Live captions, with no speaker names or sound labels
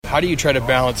how do you try to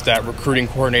balance that recruiting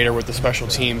coordinator with the special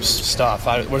teams stuff?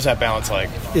 What's that balance like?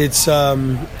 It's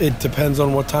it depends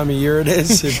on what time of year it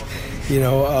is.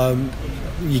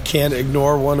 You can't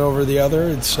ignore one over the other.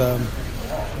 It's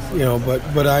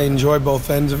but I enjoy both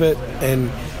ends of it, and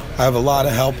I have a lot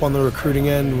of help on the recruiting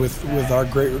end with our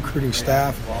great recruiting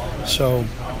staff. So,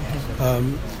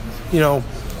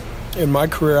 in my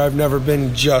career, I've never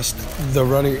been just the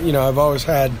running. I've always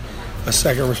had a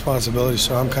second responsibility,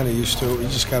 so I'm kind of used to it. You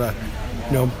just gotta,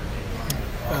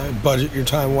 budget your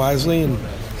time wisely and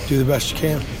do the best you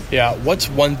can. Yeah. What's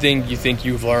one thing you think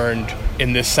you've learned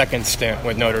in this second stint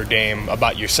with Notre Dame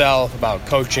about yourself, about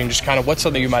coaching? Just kind of what's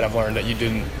something you might have learned that you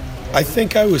didn't? I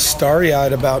think I was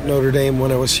starry-eyed about Notre Dame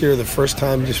when I was here the first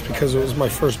time, just because it was my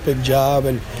first big job,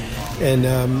 and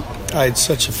I had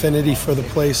such affinity for the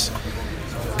place.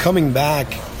 Coming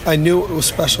back, I knew it was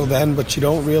special then, but you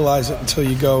don't realize it until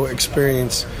you go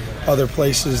experience other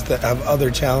places that have other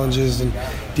challenges and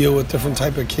deal with different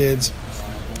type of kids.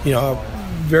 I'm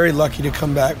very lucky to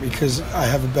come back because I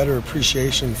have a better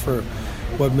appreciation for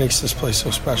what makes this place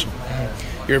so special.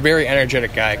 You're a very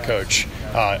energetic guy, Coach.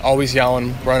 Always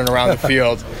yelling, running around the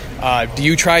field. Do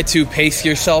you try to pace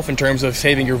yourself in terms of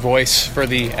saving your voice for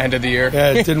the end of the year?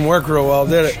 Yeah, it didn't work real well,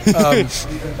 did it?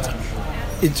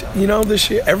 This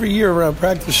year, every year around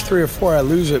practice 3 or 4, I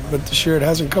lose it, but this year it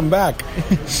hasn't come back.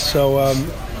 So,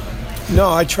 no,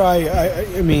 I try.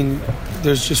 I mean,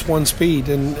 there's just one speed,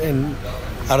 and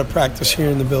out of practice here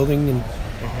in the building, and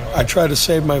I try to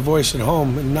save my voice at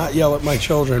home and not yell at my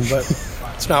children, but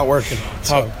it's not working.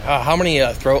 So. How many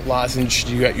throat lozenges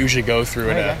do you usually go through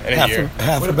in a year?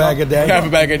 Half a bag a day. Half a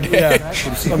bag a day.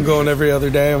 Yeah. I'm going every other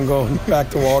day. I'm going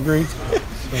back to Walgreens.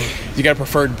 You got a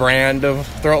preferred brand of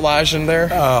throat lozenge there?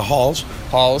 Halls.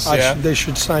 Halls, yeah. They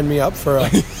should sign me up for a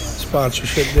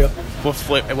sponsorship deal. What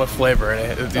flavor?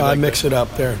 I mix it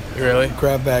up there. Really?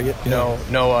 Grab bag it. Yeah.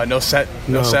 No set.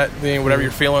 Whatever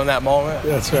you're feeling in that moment.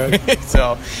 That's right.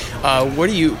 So, what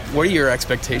are your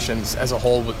expectations as a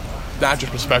whole, with not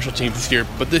just for special teams this year,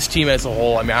 but this team as a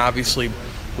whole? I mean, obviously, a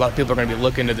lot of people are going to be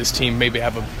looking to this team, maybe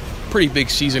have a pretty big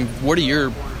season. What are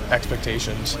your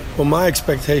expectations? Well, my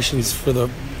expectations for the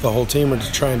whole team are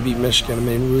to try and beat Michigan. I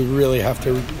mean, we really have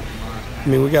to.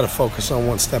 We got to focus on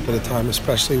one step at a time,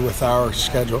 especially with our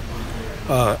schedule.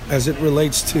 As it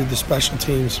relates to the special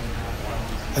teams,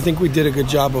 I think we did a good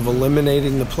job of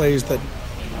eliminating the plays that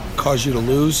caused you to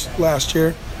lose last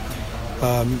year.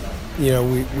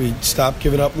 We stopped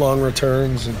giving up long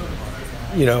returns and,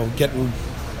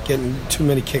 getting too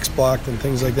many kicks blocked and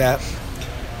things like that.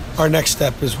 Our next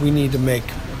step is we need to make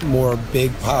more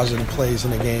big positive plays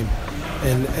in a game.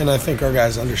 And I think our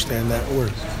guys understand that.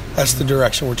 That's the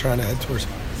direction we're trying to head towards.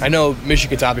 I know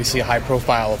Michigan's obviously a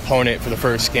high-profile opponent for the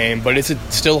first game, but is it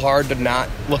still hard to not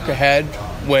look ahead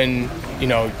when,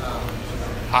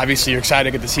 obviously you're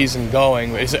excited to get the season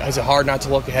going? Is it hard not to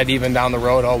look ahead even down the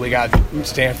road? Oh, we got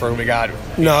Stanford, we got...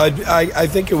 No, I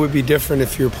think it would be different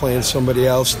if you're playing somebody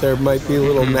else. There might be a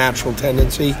little natural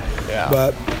tendency,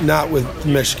 but not with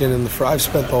Michigan in the front. I've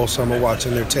spent the whole summer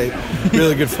watching their tape.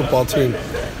 Really good football team.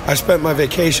 I spent my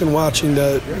vacation watching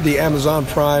the Amazon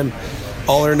Prime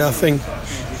All or Nothing,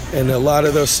 and a lot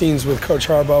of those scenes with Coach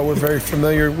Harbaugh were very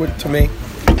familiar to me.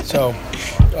 So,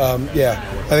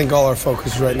 I think all our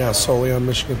focus right now is solely on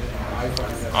Michigan.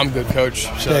 I'm good, Coach.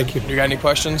 So thank you. You got any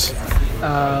questions? Who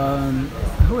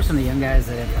are some of the young guys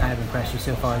that have kind of impressed you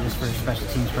so far just for special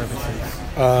teams purposes?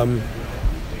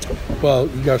 Well,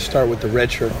 you got to start with the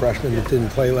redshirt freshman that didn't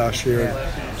play last year.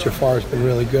 Yeah. Jafar's been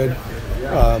really good.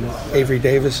 Avery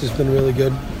Davis has been really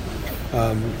good.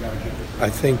 I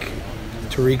think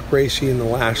Tariq Bracy in the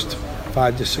last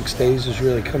 5 to 6 days is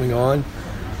really coming on.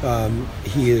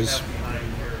 He is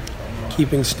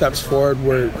keeping steps forward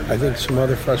where I think some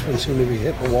other freshmen seem to be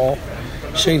hitting the wall.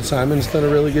 Shane Simon's done a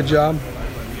really good job.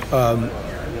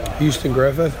 Houston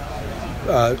Griffith.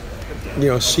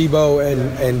 Sibo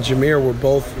and Jameer were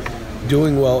both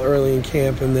doing well early in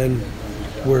camp, and then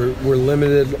were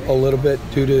limited a little bit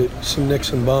due to some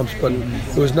nicks and bumps, but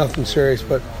it was nothing serious,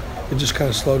 but it just kind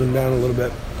of slowed him down a little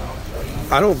bit.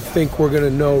 I don't think we're going to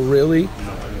know really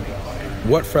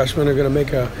what freshmen are going to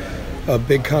make a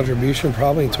big contribution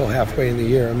probably until halfway in the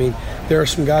year. I mean, there are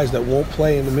some guys that won't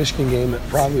play in the Michigan game that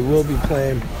probably will be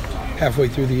playing halfway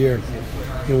through the year.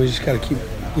 We just got to keep,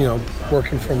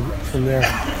 working from there.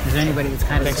 Is there anybody that's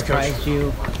kind of surprised Coach.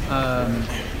 You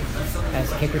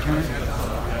as a kick returner?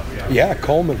 Yeah,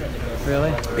 Coleman.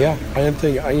 Really? Yeah, I didn't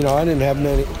think. I didn't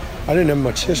have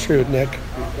much history with Nick.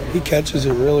 He catches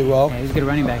it really well. Yeah, he's a good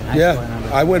running back in high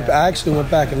school. I actually went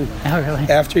back and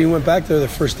after he went back there the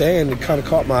first day, and it kind of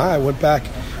caught my eye. I went back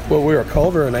where we were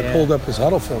Culver, and I pulled up his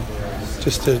huddle film.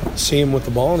 just to see him with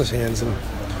the ball in his hands. And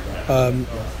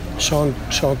Sean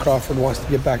Crawford wants to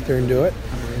get back there and do it.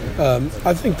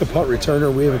 I think the punt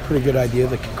returner, we have a pretty good idea.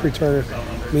 The kick returner,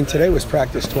 I mean, today was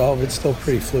practice 12. It's still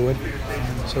pretty fluid,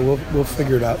 so we'll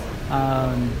figure it out.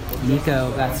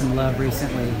 Nico got some love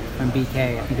recently from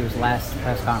BK. I think it was last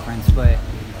press conference, but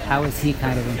how has he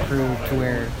kind of improved to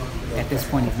where at this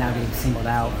point he's now getting singled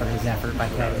out for his effort by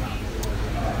Kelly?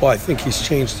 Well, I think he's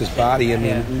changed his body. I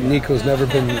mean, Nico's never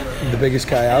been the biggest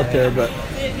guy out there, but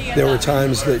there were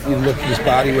times that you look at his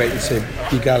body weight and say,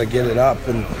 you got to get it up.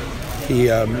 And he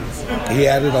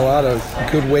added a lot of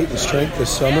good weight and strength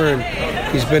this summer,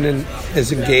 and he's been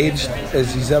as engaged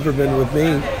as he's ever been with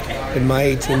me in my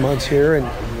 18 months here,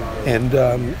 and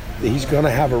he's going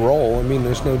to have a role. I mean,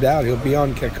 there's no doubt he'll be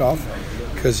on kickoff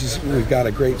because we've got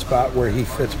a great spot where he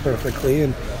fits perfectly,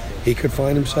 and he could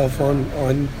find himself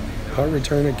on punt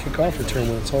return and kickoff return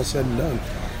when it's all said and done.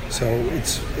 So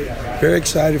it's very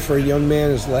excited for a young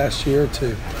man his last year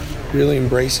to really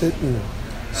embrace it and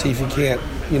see if he can't,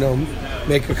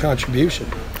 make a contribution.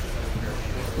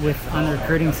 On the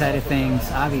recruiting side of things,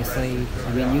 obviously,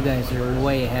 I mean, you guys are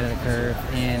way ahead of the curve,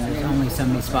 and there's only so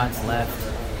many spots left.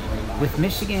 With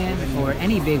Michigan or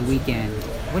any big weekend,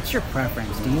 what's your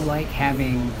preference? Do you like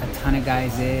having a ton of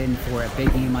guys in for a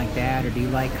big game like that, or do you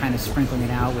like kind of sprinkling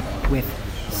it out with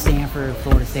Stanford,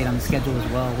 Florida State on the schedule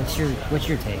as well? What's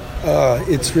your take?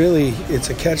 It's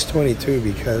a catch-22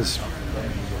 because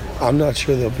I'm not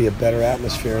sure there'll be a better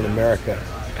atmosphere in America,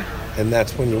 and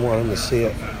that's when you want them to see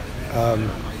it.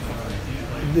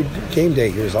 The game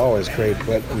day here is always great,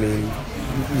 but I mean,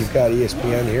 you've got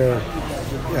ESPN here.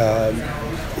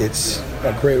 It's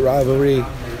a great rivalry.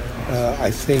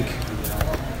 I think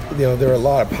there are a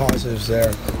lot of positives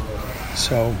there.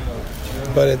 So,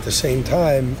 but at the same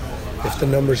time, if the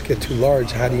numbers get too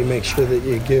large, how do you make sure that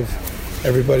you give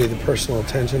everybody the personal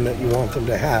attention that you want them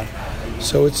to have?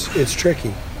 So it's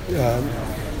tricky.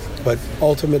 But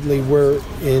ultimately, we're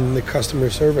in the customer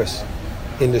service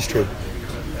industry.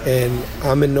 And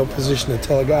I'm in no position to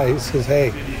tell a guy who says,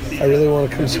 hey, I really want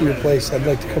to come see your place. I'd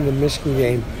like to come to the Michigan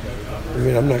game. I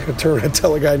mean, I'm not going to turn around and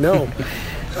tell a guy no.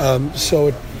 So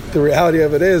the reality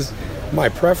of it is my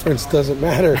preference doesn't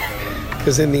matter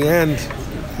because in the end,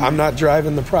 I'm not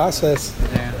driving the process.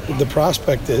 Yeah. The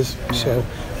prospect is. Yeah. So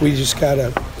we just got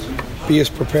to be as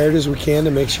prepared as we can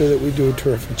to make sure that we do a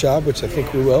terrific job, which I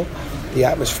think we will. The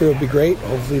atmosphere will be great.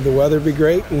 Hopefully the weather will be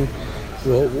great, and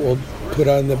we'll put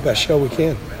on the best show we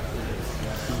can.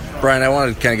 Brian, I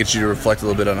wanted to kind of get you to reflect a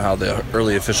little bit on how the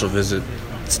early official visit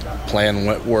plan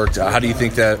worked. How do you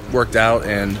think that worked out,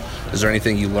 and is there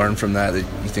anything you learned from that you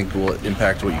think will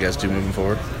impact what you guys do moving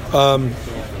forward?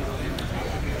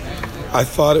 I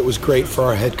thought it was great for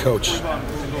our head coach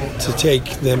to take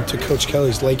them to Coach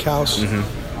Kelly's lake house,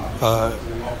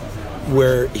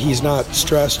 where he's not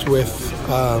stressed with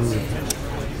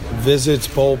visits,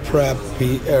 bowl prep,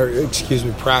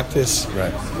 practice,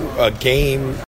 right. a game.